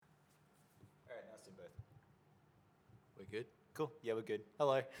testing both. We're good. Cool. Yeah, we're good.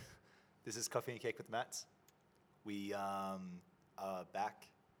 Hello. This is Coffee and Cake with Mats. We are back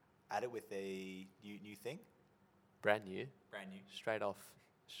at it with a new thing. Brand new. Brand new. I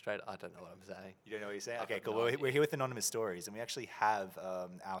don't know what I'm saying. You don't know what you're saying? I've Okay, got cool. no idea. We're here with Anonymous Stories, and we actually have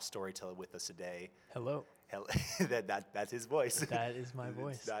our storyteller with us today. Hello. That's his voice. That is my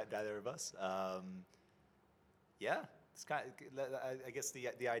voice. Neither of us. Yeah. It's I guess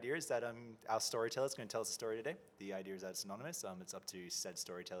the idea is that our storyteller is going to tell us a story today. The idea is that it's anonymous. It's up to said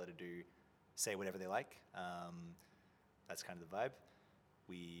storyteller to say whatever they like. That's kind of the vibe.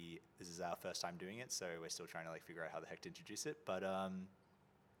 This is our first time doing it, so we're still trying to figure out how the heck to introduce it. But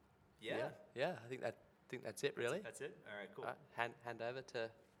Yeah. I think that's it really. That's it. All right, cool. Hand over to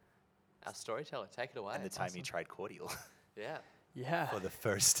our storyteller. Take it away. And the time he tried cordial Yeah. Yeah. for the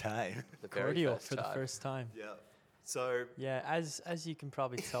first time. The very Cordial first for the time. first time. Yeah. So Yeah, as you can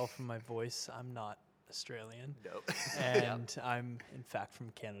probably tell from my voice, I'm not Australian, no. and I'm in fact from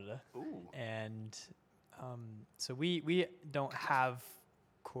Canada. Ooh. And so we don't have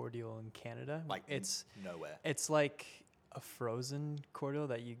cordial in Canada. It's nowhere. it's like a frozen cordial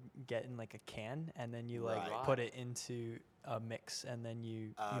that you get in like a can, and then you Right. put it into a mix, and then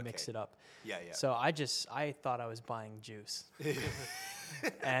you mix Okay. it up. Yeah. So I thought I was buying juice.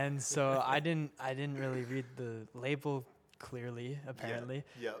 And so I didn't really read the label clearly, apparently.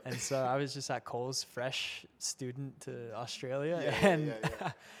 Yeah. And so I was just at Coles, fresh student to Australia, Yeah, and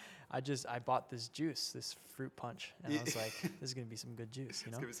yeah. I bought this juice, this fruit punch, and I was like, this is gonna be some good juice,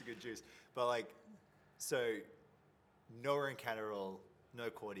 you know? It's gonna be some good juice. But so nowhere in Canada, no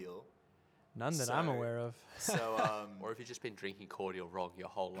cordial. None that I'm So- aware of. So Or have you just been drinking cordial wrong your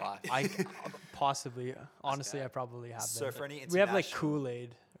whole life? I possibly, honestly, Okay. I probably have. So been. for any we have like international-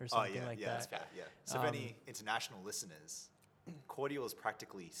 Kool-Aid or something like that's that. fair. Yeah. So for any international listeners, cordial is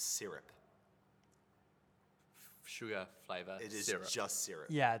practically syrup. Sugar flavor. It is syrup. just syrup.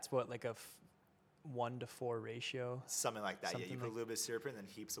 Yeah, it's what, like a 1-to-4 ratio. Something like that. Yeah. You Something put a like- little bit of syrup in, then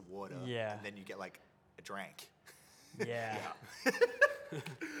heaps of water. Yeah. And then you get a drink. Yeah.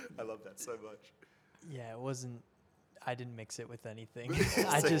 I love that so much. Yeah, it wasn't. I didn't mix it with anything. So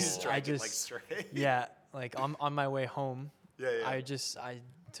I you just drank it, straight. yeah, on my way home, Yeah. I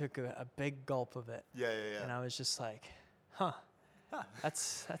took a big gulp of it, Yeah. and I was just like, huh,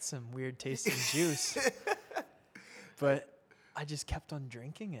 that's some weird tasting juice. But I just kept on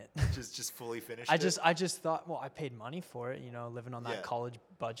drinking it. Just fully finished. I just thought, well, I paid money for it, living on that Yeah. college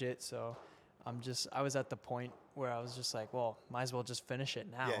budget, so I was at the point where I was just like, well, might as well just finish it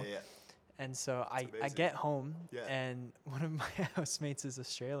now. Yeah. And so I amazing. get home, Yeah. and one of my housemates is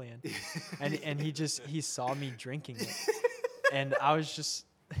Australian, and he saw me drinking it, and I was just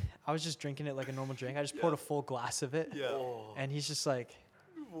drinking it like a normal drink. I just poured a full glass of it, Yeah. Oh. and he's just like,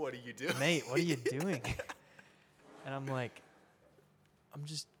 What are you doing? mate, what are you doing? And I'm like, I'm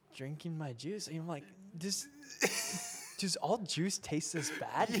just drinking my juice. And I'm like, does all juice taste this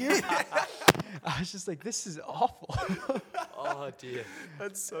bad here? I was just like, this is awful. Oh dear.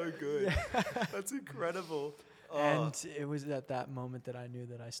 That's so good. That's incredible. Oh. And it was at that moment that I knew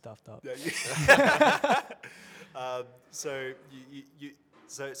that I stuffed up. Yeah, so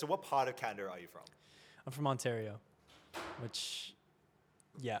what part of Canada are you from? I'm from Ontario, which,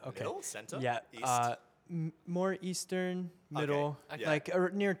 yeah, okay. Middle? Center? Yeah, East? more eastern, middle, Okay.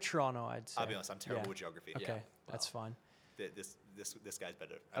 like near Toronto, I'd say. I'll be honest, I'm terrible Yeah. with geography. Okay, Yeah. that's fine. This guy's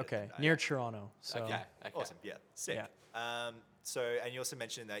better. at it Okay, than I near am. Toronto. So Okay. Awesome. Yeah. Sick. Yeah. And you also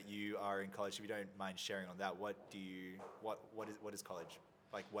mentioned that you are in college. If you don't mind sharing on that, what is college?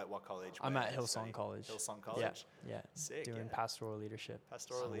 Like what college? I'm where at you Hillsong study? College. Hillsong College. Yeah, Sick. doing yeah. pastoral leadership.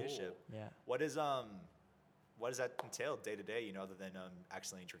 Pastoral Cool. leadership. Yeah. What does that entail day to day? Other than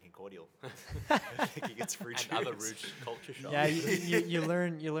accidentally drinking cordial, thinking it's fruit juice. And other root culture shocks. Yeah, you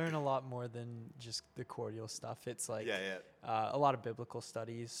learn a lot more than just the cordial stuff. It's like a lot of biblical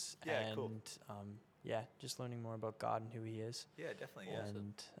studies Yeah, and cool. just learning more about God and who He is, Yeah, definitely. Yeah.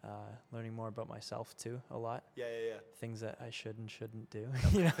 and learning more about myself too. A lot Yeah. things that I should and shouldn't do.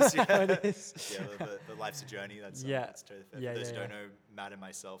 Yeah. Nowadays. Yeah, the life's a journey. That's Yeah. That's totally fair. Yeah, For those who yeah, don't know, Matt and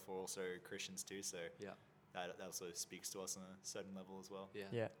myself are also Christians too, so Yeah. that also speaks to us on a certain level as well. Yeah.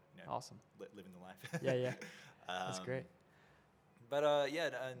 Yeah, You know, awesome. living the life. Yeah, that's Um, great. But I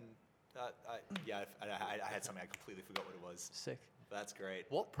had something I completely forgot what it was. Sick. But that's great.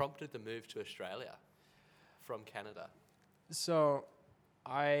 What prompted the move to Australia from Canada? So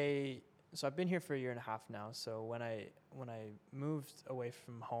I've been here for a year and a half now. So when I moved away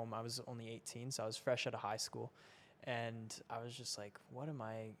from home, I was only 18, so I was fresh out of high school, And I was just like, what am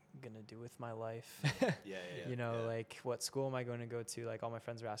I going to do with my life? Yeah. You know, yeah. like what school am I going to go to? Like all my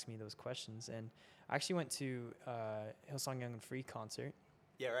friends were asking me those questions. And I actually went to Hillsong Young and Free concert.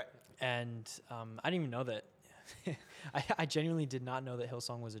 Yeah, right. And I didn't even know that. I genuinely did not know that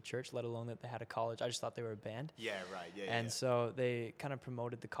Hillsong was a church, let alone that they had a college. I just thought they were a band. Yeah, right. Yeah, And yeah. so they kind of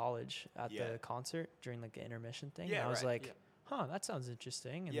promoted the college at Yeah. the concert during like the intermission thing. Yeah, and I was right. like, Yeah. that sounds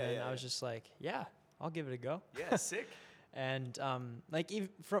interesting. And Yeah, then yeah, I was yeah. just like, yeah, I'll give it a go. Yeah, sick. And like even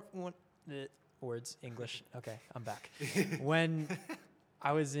from the words English. Okay, I'm back. When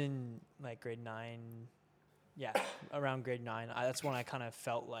I was in like grade 9, around grade 9, that's when I kind of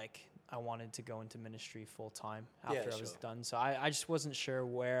felt like I wanted to go into ministry full time after Yeah, I was sure. done. So I just wasn't sure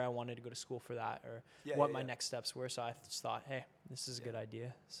where I wanted to go to school for that or Yeah, what yeah, my yeah. next steps were. So I just thought, hey, this is a good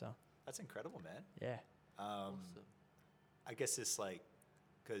idea. So That's incredible, man. yeah. Awesome. I guess it's like,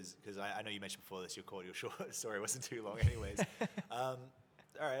 because I know you mentioned before this, your short story wasn't too long, anyways. All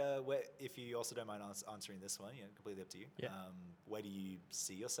right, if you also don't mind answering this one, completely up to you. Yeah. Where do you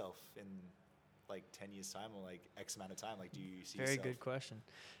see yourself in like 10 years time or like X amount of time? Like, do you see Very yourself? good question.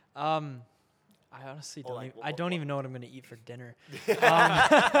 I honestly Or don't. like, Even, what- I don't what- even know what I'm going to eat for dinner.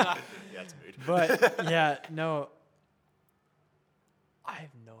 Yeah, it's mood. But yeah, no. I have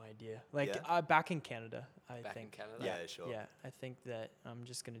no idea. Like Yeah? back in Canada, I Back in think. Canada? Yeah, sure. Yeah, I think that I'm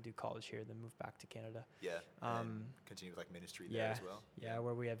just going to do college here, then move back to Canada. Yeah. And Um, continue with like ministry there Yeah, as well. yeah,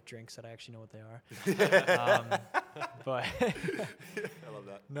 where we have drinks that I actually know what they are. But I love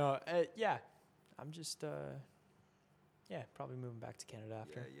that. no, yeah, I'm just probably moving back to Canada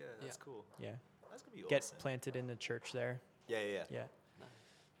after. Yeah, that's cool. Yeah, That's gonna be get awesome. planted in the church there. Yeah. Yeah,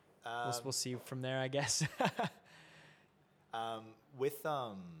 Nice. we'll see from there, I guess. With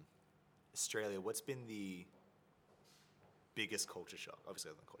Australia, what's been the biggest culture shock?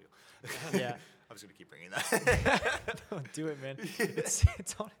 Obviously, I don't call you. Yeah. I'm just gonna keep bringing that. Don't do it, man.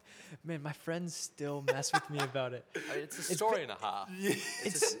 It's on. Man, my friends still mess with me about it. I mean, it's a It's story and a half.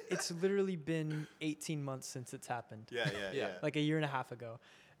 It's literally been 18 months since it's happened. Yeah. Like a year and a half ago,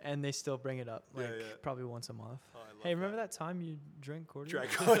 and they still bring it up Yeah, like yeah. probably once a month. Oh, I love Hey, remember that time you drank cordial?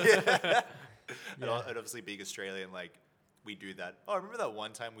 yeah. And Yeah. and obviously, being Australian, like we do that. Oh, remember that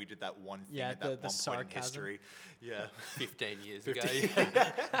one time we did that one thing Yeah, at the that one point in sarcasm. history? Yeah. 15 years ago.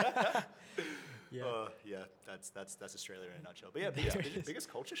 15. Yeah. Yeah. That's Australia in a nutshell. But yeah, There biggest, it biggest, is. biggest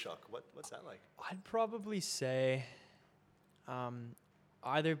culture shock. What's that like? I'd probably say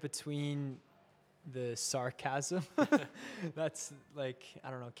either between the sarcasm. That's like, I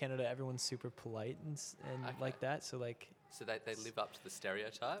don't know, Canada, everyone's super polite and Okay. like that. So like, So they live up to the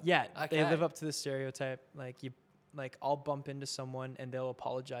stereotype? yeah, they live Okay. up to the stereotype. Like I'll bump into someone and they'll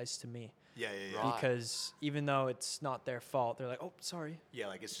apologize to me Yeah. Right. because even though it's not their fault, they're like, oh, sorry. Yeah,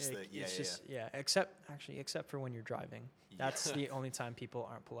 like it's just Like, the it's just except for when you're driving. That's the only time people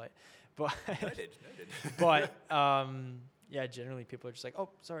aren't polite. But Noted. but yeah, generally people are just like, oh,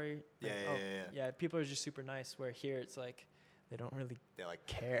 sorry. Like, Yeah, oh, yeah. people are just super nice. Where here it's like they don't really They're like,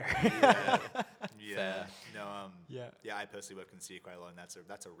 care. yeah. Fair. No, Yeah. yeah, I personally work in the city quite a lot, and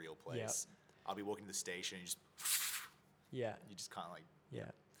that's a real place. I'll be walking to the station, and Yeah. you just can't like. Yeah.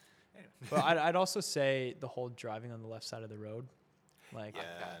 Anyway. But I'd also say the whole driving on the left side of the road, like. Yeah.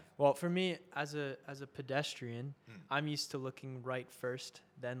 Okay. Well, for me, as a pedestrian, Mm. I'm used to looking right first,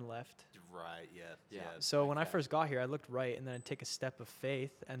 then left. Right. Yeah. Yeah. So when I Okay. first got here, I looked right, and then I'd take a step of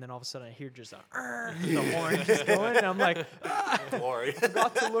faith, and then all of a sudden I hear just the horn just going, and I'm like, Glory.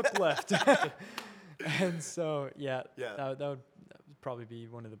 forgot to look left. And so Yeah. that would probably be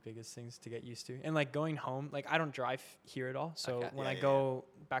one of the biggest things to get used to. And like going home, like I don't drive here at all. So Okay. when Yeah, I yeah, go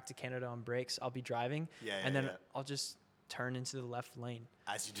back to Canada on breaks, I'll be driving, Yeah. and then yeah. I'll just turn into the left lane.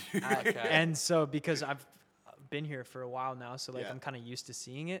 As you do. Okay. And so because I've been here for a while now, so like Yeah. I'm kind of used to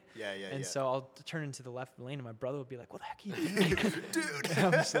seeing it. Yeah. And so I'll turn into the left lane, and my brother will be like, "What the heck are you doing, dude. And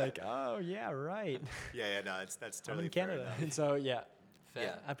I'm just like, "Oh yeah, right. Yeah. No, that's I'm totally in fair Canada." enough. And so yeah,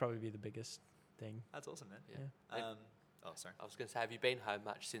 Fair. that'd probably be the biggest thing. That's awesome, man. Yeah. Oh, sorry. I was going to say, have you been home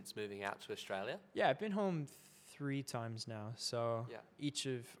much since moving out to Australia? Yeah, I've been home 3 times now. So Yeah. each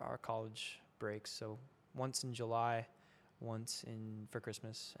of our college breaks. So once in July, once for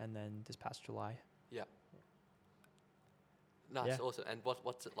Christmas, and then this past July. Yeah. Nice, Yeah. awesome. And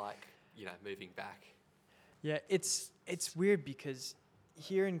what's it like, moving back? Yeah, it's weird because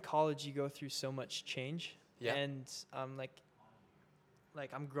here in college you go through so much change, Yeah. and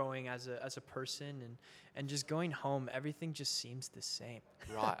like I'm growing as a person, and just going home, everything just seems the same.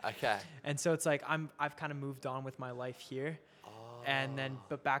 Right, okay. And so it's like I've kind of moved on with my life here, and then Oh.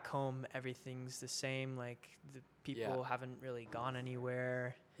 but back home everything's the same. Like the people Yeah. haven't really gone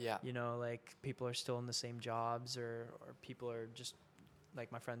anywhere. Yeah. You know, like people are still in the same jobs, or people are just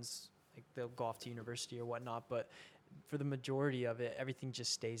like my friends, like they'll go off to university or whatnot. But for the majority of it, everything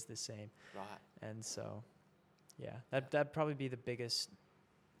just stays the same. Right. And so, yeah, that'd probably be the biggest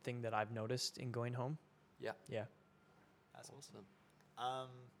thing that I've noticed in going home. Yeah. Yeah. That's Awesome. awesome.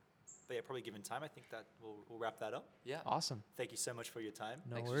 But yeah, probably given time, I think that we'll wrap that up. Yeah. Awesome. Thank you so much for your time.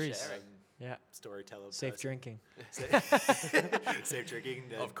 No Thanks for worries. sharing. Yeah. Storyteller. Safe person. drinking. Safe drinking.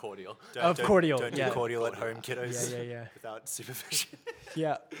 Of cordial. Of cordial, Don't yeah. do cordial at home, kiddos. Yeah. Without supervision.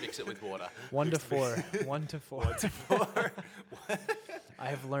 Yeah. Mix it with water. 1 to 4. 1 to 4. 1 to 4. I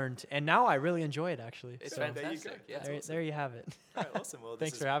have learned, and now I really enjoy it. Actually, It's so there you go. fantastic. Yeah. That's there, awesome. there you have it. All right, awesome. Well,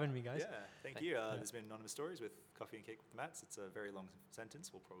 Thanks for having me, guys. Yeah, thank you. There's been Anonymous Stories with Coffee and Cake with the Mats. It's a very long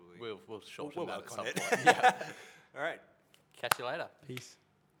sentence. We'll probably We'll shorten we'll that work at on some it. point. Yeah. All right. Catch you later. Peace.